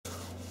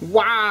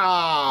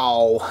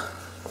Wow!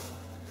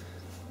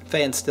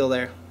 Fan's still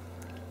there.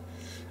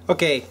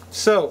 Okay,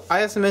 so I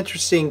have some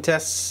interesting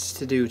tests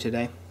to do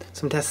today.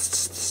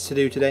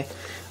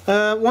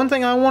 One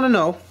thing I want to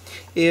know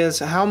is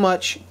how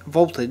much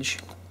voltage,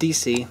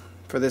 DC,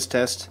 for this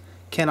test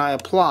can I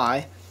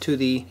apply to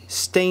the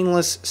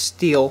stainless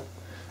steel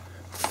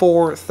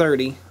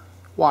 430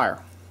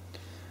 wire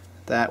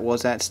that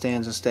was at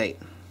stanza state.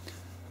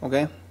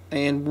 Okay,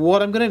 and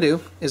what I'm going to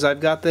do is I've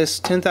got this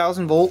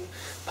 10,000 volt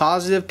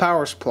positive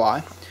power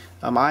supply.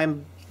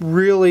 I'm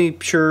really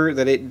sure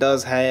that it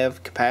does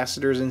have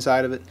capacitors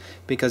inside of it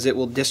because it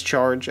will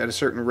discharge at a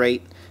certain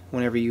rate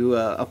whenever you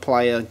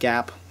apply a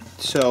gap.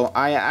 So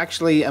I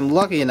actually am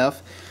lucky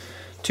enough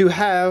to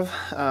have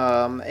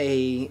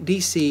a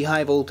DC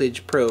high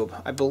voltage probe.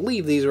 I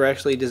believe these are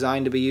actually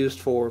designed to be used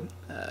for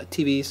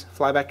TV's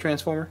flyback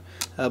transformer.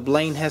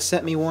 Blaine has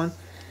sent me one,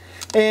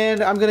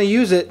 and I'm going to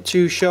use it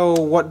to show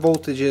what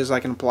voltages I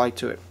can apply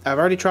to it. I've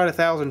already tried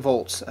 1,000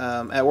 volts.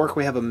 At work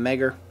we have a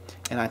Megger,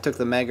 and I took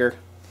the Megger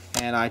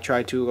and I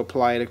tried to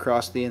apply it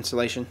across the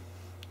insulation.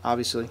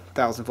 Obviously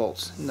 1,000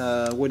 volts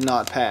would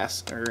not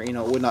pass, or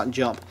would not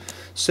jump.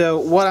 So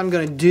what I'm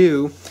going to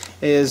do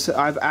is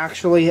I've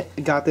actually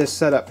got this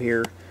set up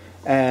here,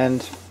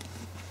 and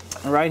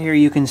right here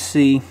you can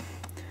see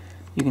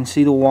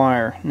the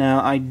wire.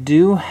 Now I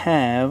do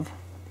have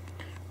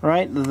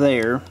right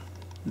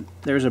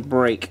there's a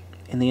break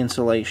in the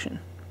insulation.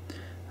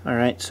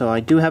 Alright, so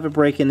I do have a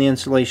break in the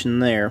insulation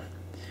there,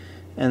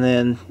 and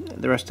then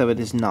the rest of it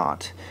is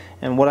not.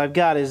 And what I've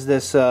got is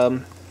this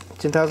 10,000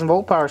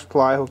 volt power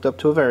supply hooked up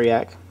to a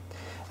variac,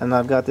 and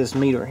I've got this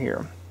meter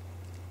here,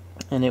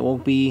 and it will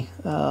be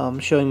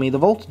showing me the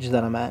voltage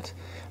that I'm at.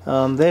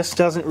 This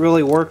doesn't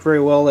really work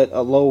very well at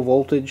a low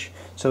voltage,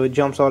 so it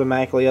jumps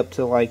automatically up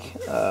to like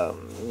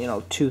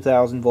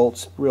 2,000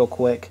 volts real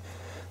quick,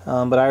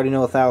 but I already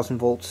know 1,000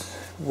 volts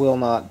will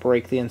not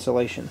break the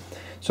insulation.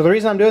 So the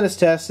reason I'm doing this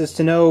test is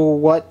to know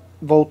what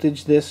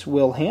voltage this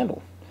will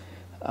handle.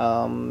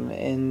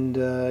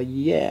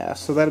 Yeah,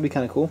 so that'll be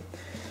kind of cool.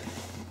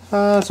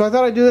 So I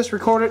thought I'd do this,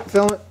 record it,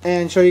 film it,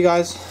 and show you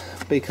guys,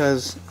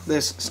 because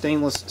this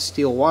stainless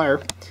steel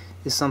wire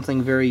is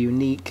something very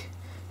unique,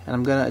 and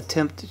I'm going to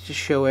attempt to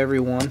show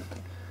everyone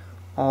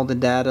all the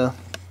data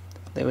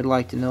they would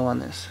like to know on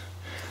this.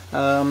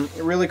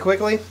 Really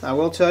quickly, I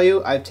will tell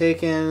you, I've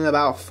taken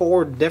about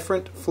 4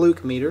 different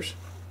fluke meters.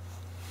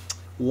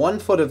 1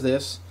 foot of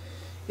this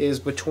is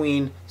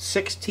between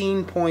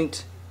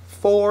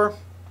 16.4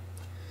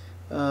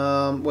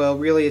 well,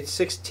 really it's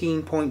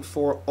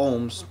 16.4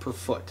 ohms per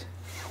foot.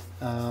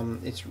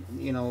 It's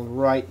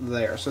right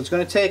there. So it's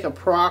going to take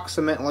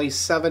approximately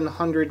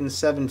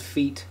 707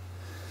 feet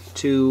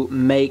to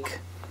make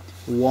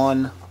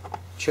 1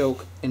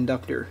 choke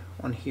inductor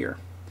on here.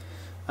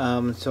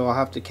 So I'll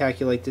have to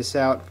calculate this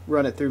out,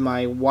 run it through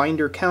my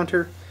winder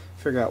counter,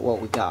 figure out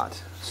what we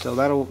got. So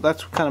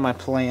that's kind of my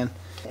plan.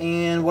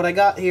 And what I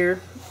got here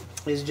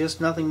is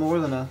just nothing more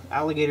than an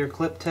alligator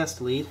clip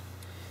test lead.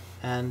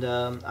 And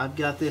I've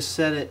got this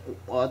set at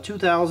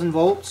 2,000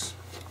 volts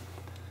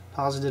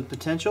positive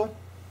potential,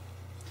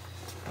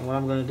 and what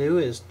I'm going to do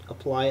is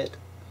apply it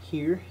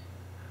here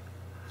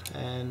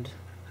and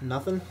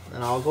nothing,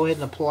 and I'll go ahead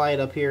and apply it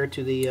up here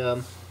to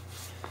the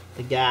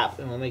gap,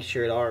 and we'll make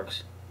sure it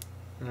arcs.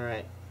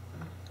 Alright,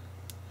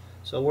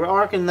 so we're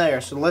arcing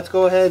there, so let's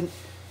go ahead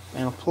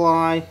and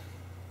apply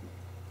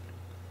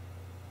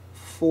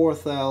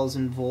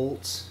 4,000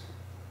 volts.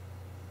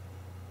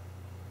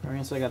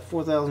 Alright, so I got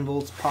 4,000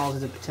 volts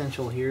positive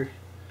potential here.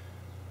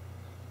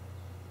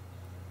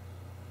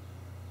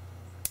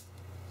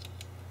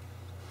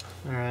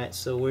 Alright,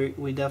 so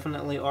we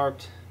definitely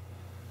arced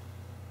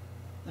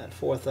at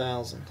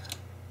 4,000.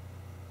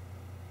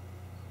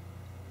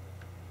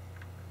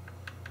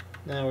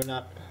 Now we're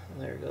not,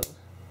 there it goes.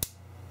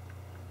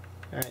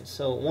 Alright,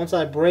 so once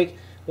I break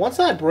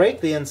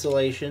the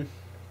insulation,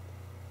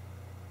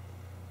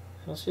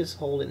 let's just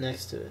hold it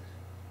next to it.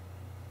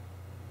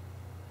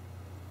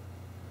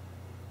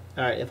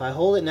 Alright, if I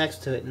hold it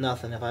next to it,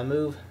 nothing. If I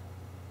move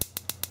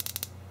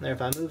there,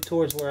 if I move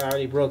towards where I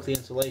already broke the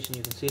insulation,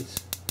 you can see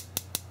it's,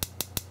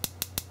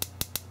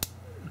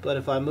 but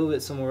if I move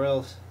it somewhere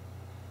else,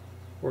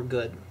 we're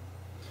good.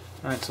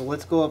 Alright, so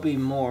let's go up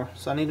even more.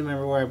 So I need to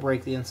remember where I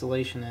break the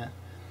insulation at.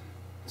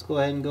 Let's go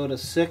ahead and go to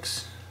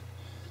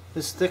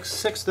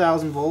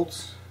 6,000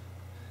 volts.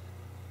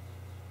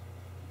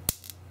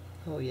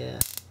 Oh yeah.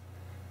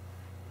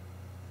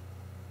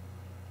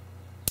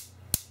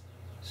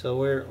 So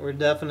we're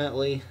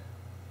definitely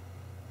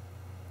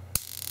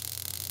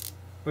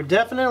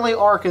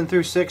arcing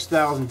through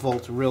 6,000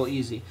 volts real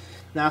easy.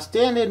 Now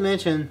Stan did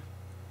mention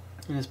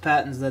in his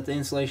patents that the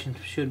insulation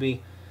should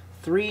be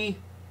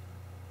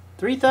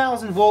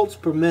 3,000 volts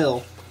per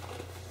mil,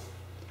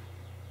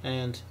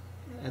 and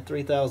at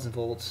 3,000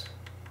 volts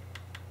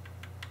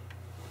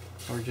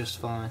we're just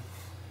fine.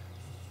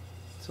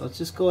 So let's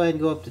just go ahead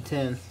and go up to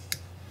 10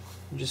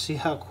 and just see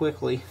how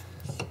quickly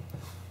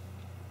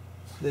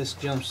this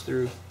jumps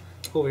through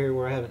over here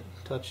where I haven't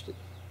touched it.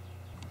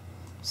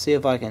 See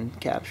if I can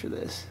capture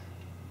this.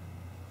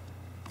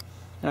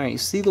 Alright, you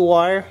see the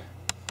wire?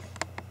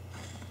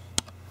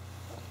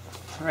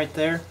 Right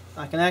there.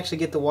 I can actually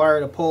get the wire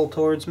to pull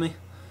towards me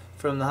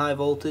from the high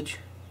voltage.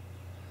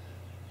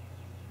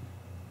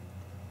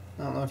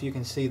 I don't know if you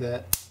can see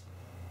that,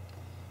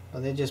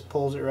 but it just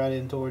pulls it right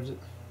in towards it.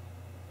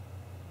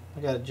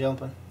 I got it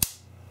jumping.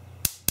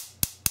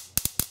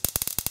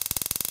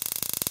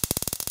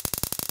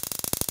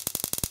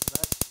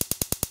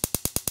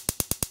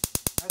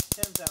 That's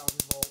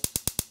 10,000 volts.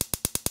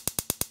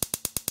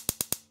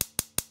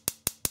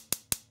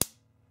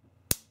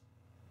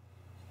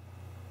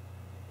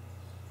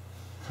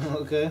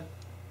 Okay.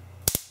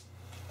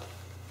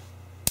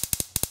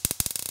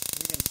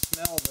 You can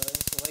smell the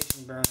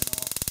insulation burning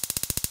off.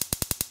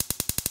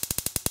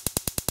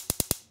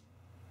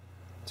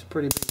 It's a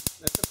pretty big.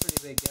 That's a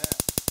pretty big gap.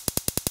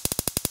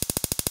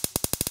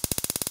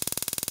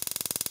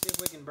 See if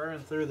we can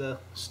burn through the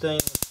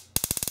stainless.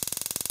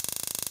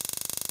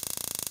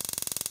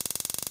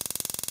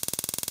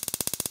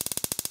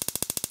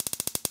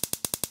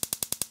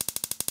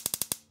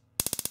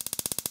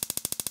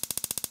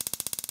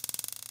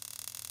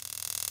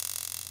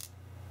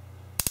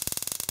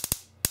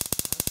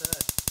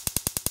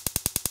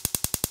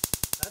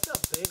 That's a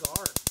big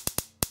arc.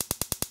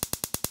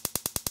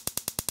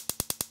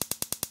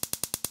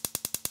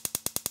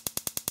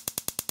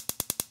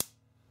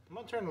 I'm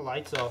gonna turn the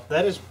lights off.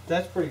 That's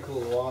pretty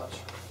cool to watch.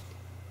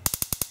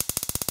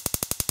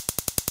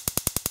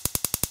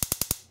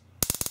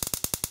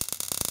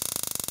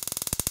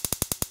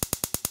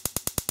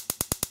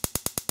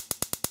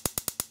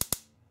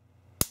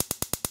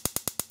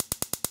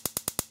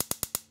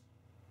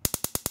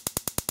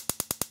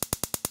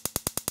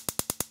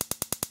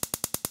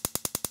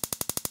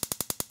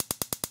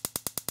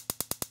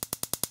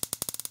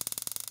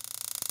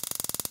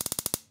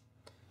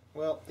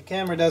 Well, the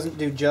camera doesn't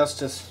do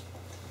justice,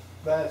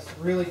 but it's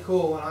really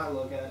cool when I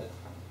look at it.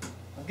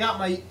 I've got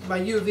my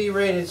UV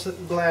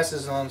rated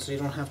glasses on, so you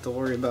don't have to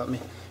worry about me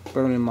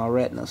burning my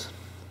retinas.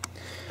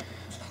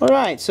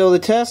 Alright, so the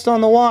test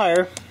on the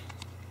wire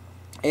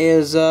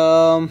is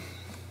 6,000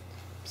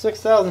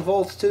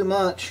 volts too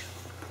much.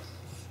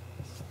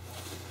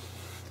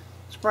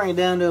 Let's bring it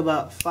down to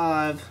about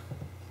 5,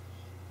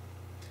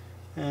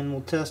 and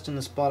we'll test in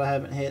the spot I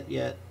haven't hit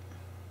yet.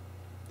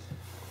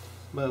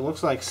 But it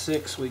looks like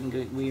 6.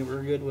 We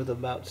were good with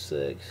about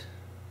 6.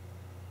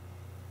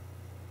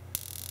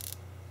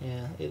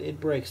 Yeah, it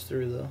breaks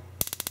through though,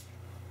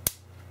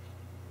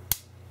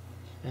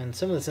 and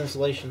some of this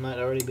insulation might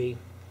already be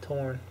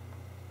torn.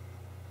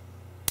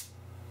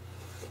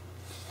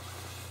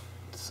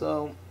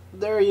 So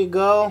there you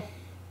go.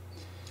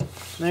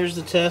 There's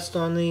the test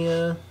on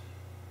the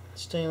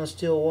stainless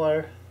steel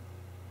wire.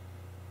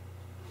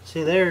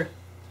 See there?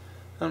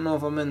 I don't know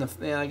if I'm in the,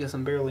 yeah, I guess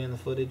I'm barely in the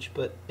footage,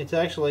 but it's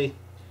actually,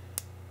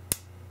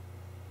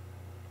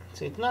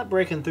 see, it's not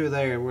breaking through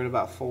there. We're at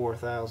about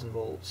 4,000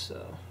 volts,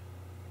 so.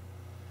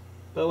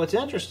 But what's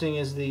interesting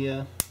is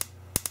the,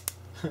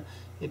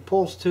 it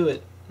pulls to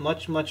it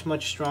much more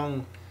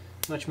strongly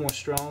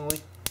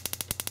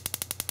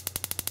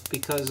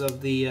because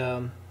of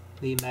the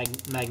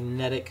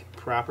magnetic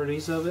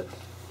properties of it.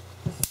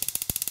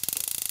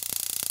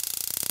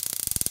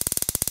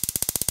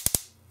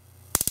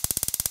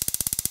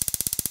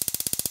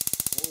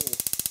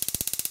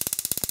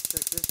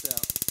 Check this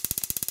out.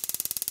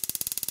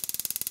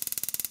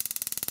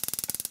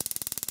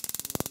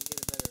 Let me get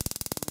a better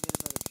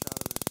shot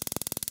of this.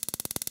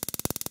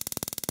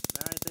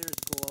 That right there is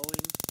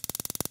glowing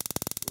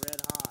red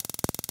hot.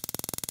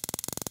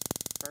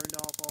 Burned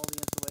off all the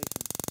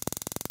insulation.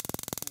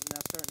 It's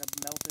now starting to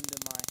melt into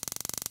my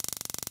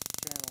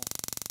channel,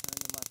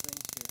 into my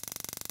things here.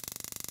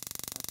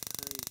 That's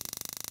crazy.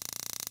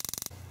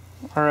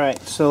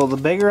 Alright, so the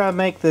bigger I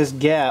make this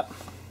gap,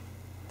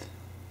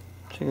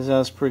 check this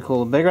out, it's pretty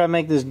cool. The bigger I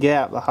make this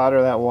gap, the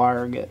hotter that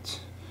wire gets.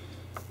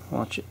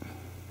 Watch it.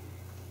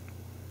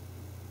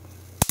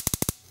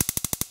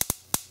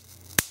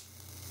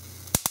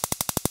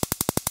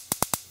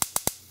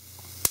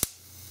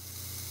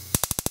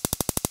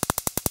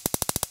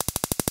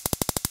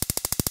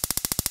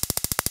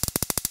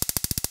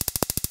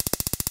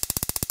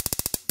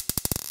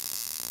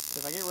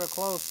 If I get real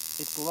close,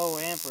 it's low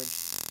amperage.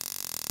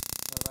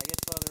 But if I get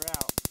further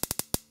out,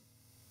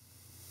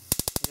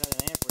 I got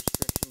an amp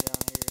restriction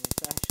down here, and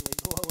it's actually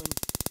glowing.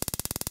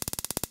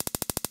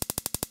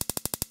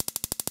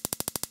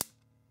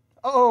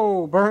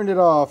 Oh, burned it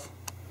off.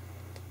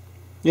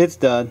 It's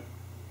done.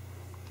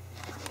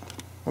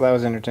 Well, that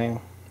was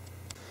entertaining.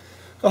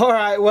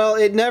 Alright, well,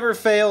 it never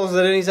fails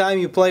that anytime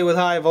you play with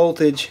high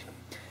voltage,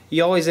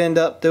 you always end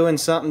up doing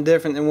something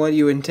different than what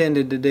you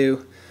intended to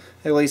do.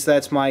 At least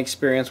that's my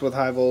experience with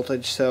high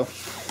voltage. So,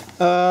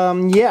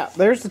 yeah,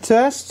 there's the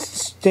test.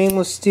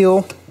 Stainless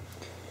steel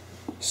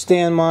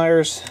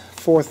Meyers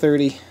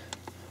 430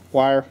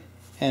 wire.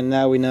 And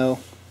now we know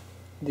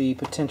the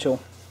potential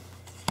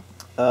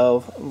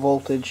of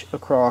voltage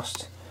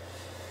across.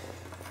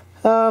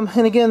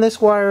 And again, this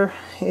wire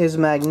is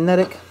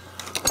magnetic.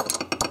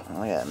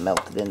 I got it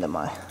melted into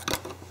my...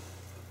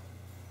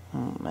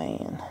 Oh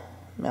man,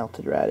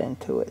 melted right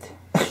into it.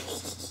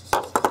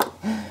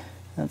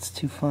 That's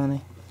too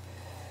funny.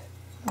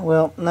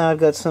 Well, now I've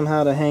got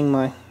somehow to hang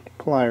my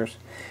pliers.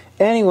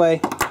 Anyway,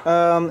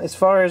 as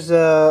far as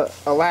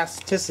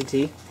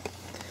elasticity,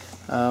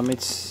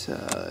 it's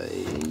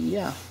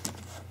yeah,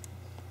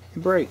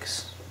 it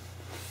breaks.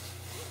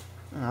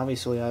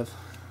 Obviously, I've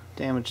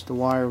damaged the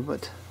wire,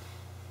 but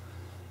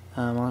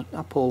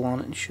I'll pull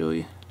on it and show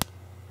you.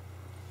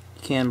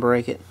 You can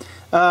break it.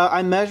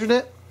 I measured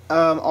it.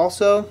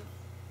 Also,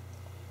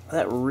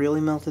 that really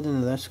melted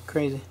into. That's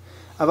crazy.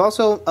 I've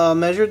also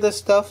measured this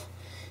stuff,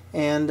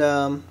 and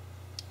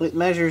it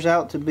measures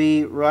out to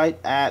be right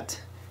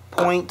at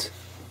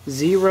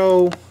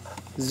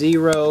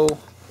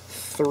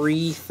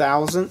 0.003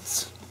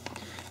 thousandths,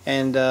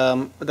 and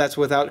that's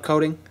without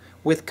coating.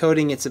 With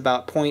coating, it's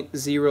about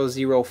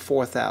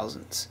 0.004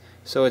 thousandths.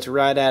 So it's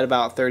right at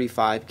about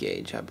 35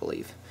 gauge, I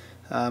believe.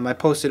 I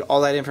posted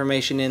all that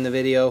information in the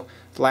video.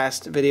 The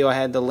last video I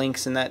had the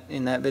links in that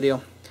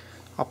video.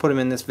 I'll put them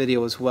in this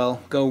video as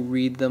well. Go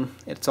read them.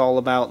 It's all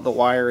about the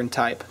wire and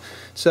type.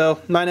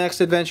 So my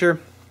next adventure,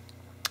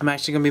 I'm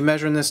actually going to be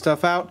measuring this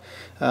stuff out.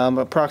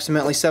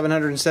 Approximately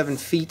 707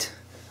 feet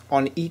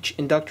on each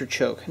inductor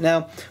choke.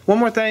 Now, one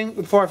more thing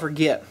before I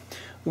forget.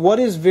 What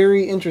is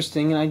very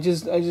interesting, and I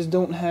just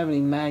don't have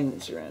any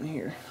magnets around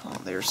here. Oh,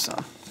 there's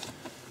some.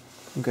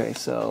 Okay,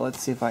 so let's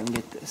see if I can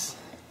get this.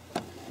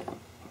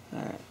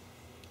 Alright,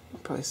 you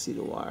probably see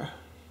the wire.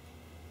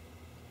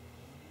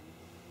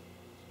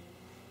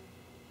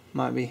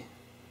 Might be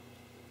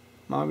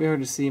hard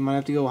to see. Might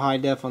have to go high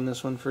def on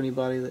this one for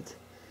anybody that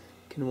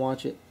can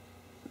watch it.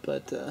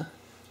 But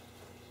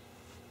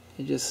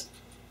it just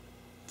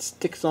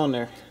sticks on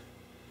there.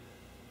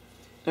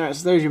 Alright,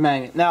 so there's your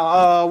magnet.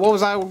 Now, what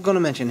was I going to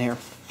mention here?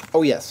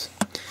 Oh yes.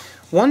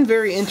 One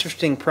very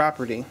interesting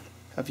property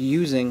of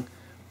using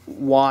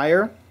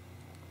wire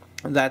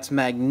that's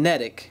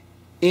magnetic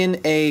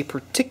in a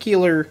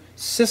particular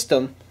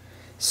system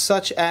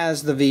such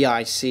as the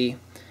VIC,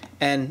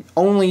 and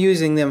only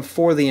using them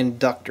for the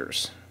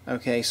inductors.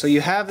 Okay, so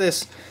you have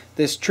this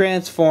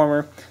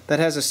transformer that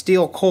has a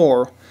steel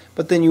core,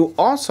 but then you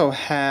also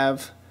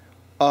have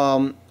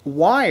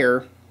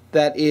wire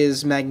that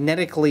is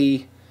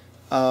magnetically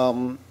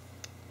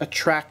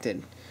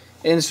attracted.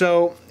 And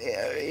so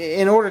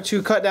in order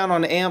to cut down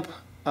on amp,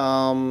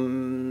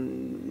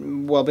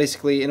 well,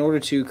 basically in order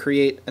to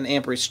create an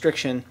amp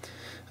restriction,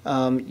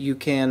 you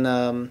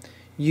can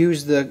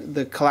use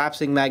the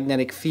collapsing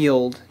magnetic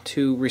field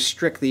to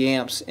restrict the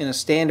amps in a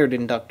standard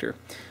inductor.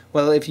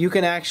 Well, if you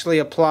can actually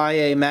apply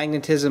a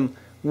magnetism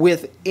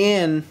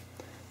within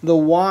the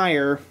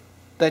wire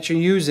that you're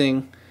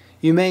using,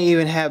 you may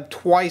even have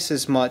twice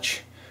as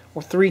much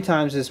or 3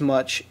 times as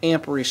much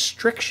amp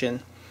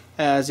restriction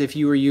as if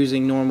you were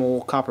using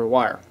normal copper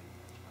wire.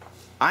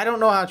 I don't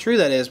know how true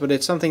that is, but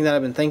it's something that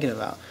I've been thinking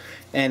about,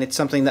 and it's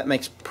something that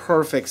makes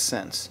perfect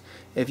sense.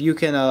 If you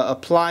can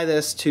apply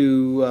this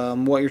to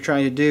what you're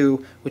trying to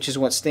do, which is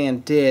what Stan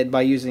did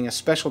by using a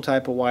special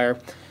type of wire,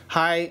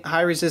 high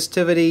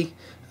resistivity,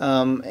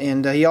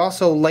 and he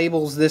also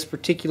labels this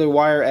particular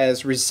wire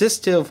as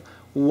resistive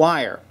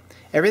wire.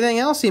 Everything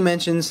else he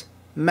mentions,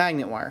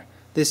 magnet wire.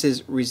 This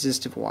is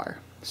resistive wire.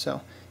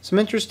 So, some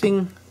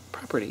interesting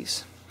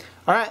properties.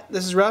 Alright,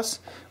 this is Russ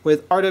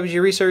with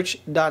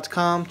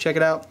rwgresearch.com. Check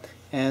it out.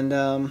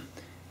 And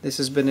this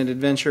has been an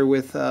adventure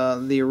with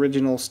the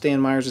original Stan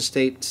Meyers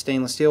Estate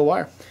stainless steel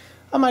wire.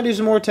 I might do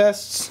some more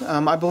tests.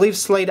 I believe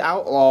Slade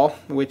Outlaw,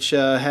 which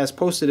has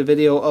posted a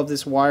video of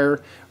this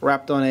wire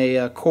wrapped on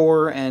a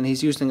core, and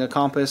he's using a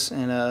compass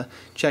and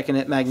checking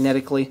it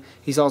magnetically.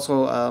 He's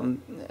also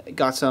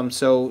got some,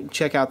 so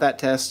check out that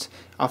test.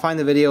 I'll find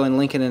the video and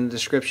link it in the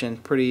description.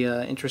 Pretty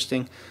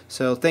interesting.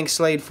 So thanks,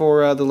 Slade,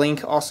 for the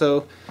link.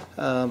 Also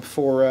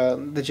for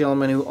the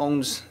gentleman who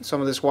owns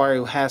some of this wire,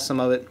 who has some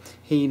of it.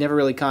 He never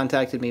really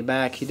contacted me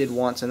back. He did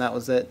once, and that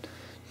was it.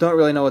 Don't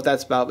really know what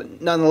that's about,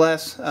 but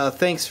nonetheless,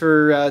 thanks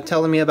for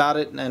telling me about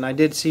it, and I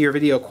did see your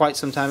video quite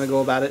some time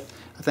ago about it.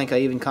 I think I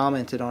even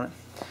commented on it.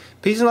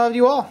 Peace and love to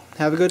you all.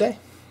 Have a good day.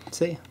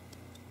 See ya.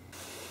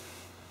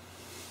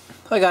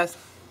 Hi guys.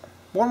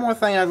 One more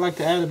thing I'd like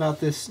to add about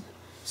this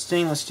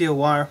stainless steel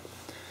wire.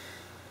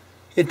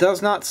 It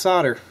does not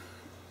solder.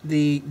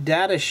 The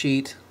data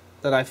sheet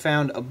that I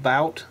found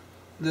about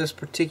this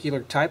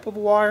particular type of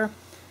wire,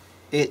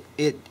 it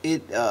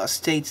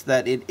states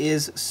that it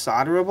is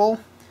solderable,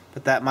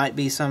 but that might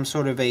be some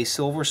sort of a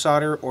silver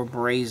solder or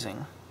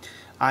brazing.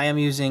 I am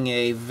using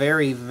a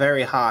very,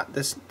 very hot,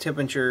 this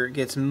temperature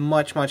gets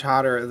much, much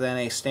hotter than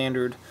a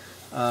standard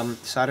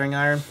soldering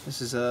iron.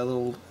 This is a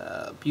little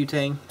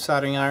butane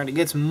soldering iron. It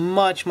gets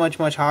much, much,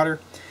 much hotter,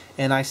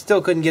 and I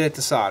still couldn't get it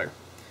to solder.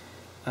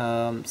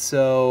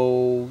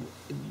 So,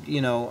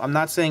 you know, I'm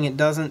not saying it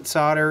doesn't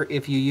solder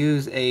if you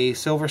use a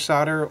silver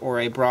solder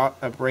or a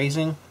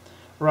brazing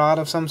rod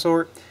of some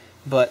sort,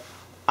 but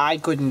I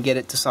couldn't get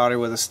it to solder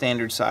with a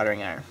standard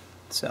soldering iron.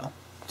 So,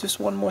 just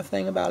one more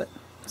thing about it.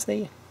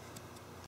 See ya.